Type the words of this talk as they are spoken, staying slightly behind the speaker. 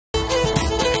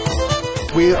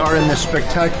We are in the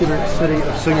spectacular city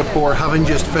of Singapore, having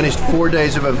just finished 4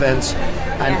 days of events,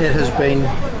 and it has been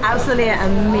absolutely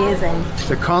amazing.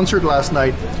 The concert last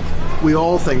night, we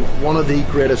all think one of the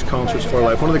greatest concerts of our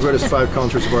life, one of the greatest 5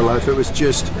 concerts of our life. It was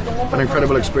just an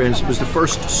incredible experience. It was the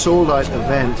first sold-out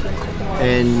event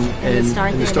in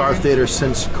the Star Theatre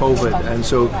since COVID, and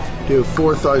so to have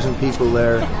 4,000 people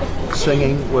there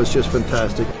singing was just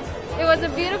fantastic. It was a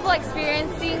beautiful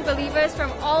experience seeing believers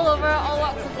from all over, all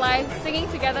walks of life, singing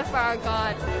together for our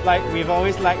God. Like, we've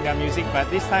always liked their music, but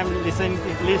this time listening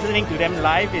to them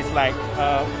live is like,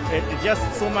 it's just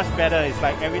so much better. It's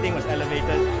like everything was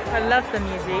elevated. I love the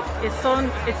music. It's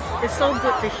so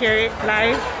good to hear it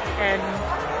live and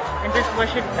just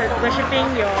worshiping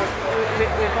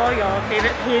with all your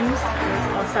favorite hymns.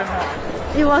 It's awesome.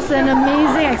 It was an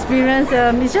amazing experience.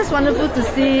 It's just wonderful to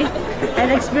see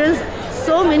and experience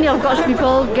so many of God's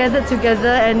people gathered together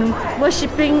and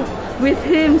worshipping with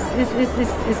hymns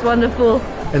is wonderful.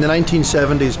 In the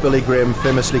 1970s, Billy Graham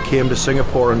famously came to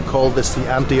Singapore and called this the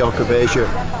Antioch of Asia.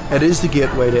 It is the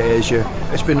gateway to Asia.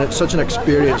 It's been such an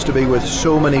experience to be with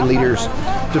so many leaders,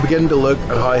 to begin to look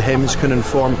at how hymns can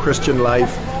inform Christian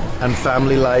life and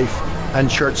family life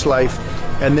and church life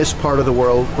in this part of the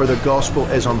world where the gospel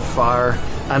is on fire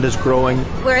and is growing.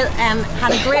 We're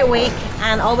had a great week,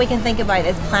 and all we can think about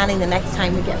is planning the next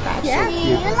time we get back. Yeah. See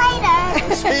you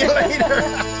later. See you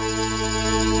later.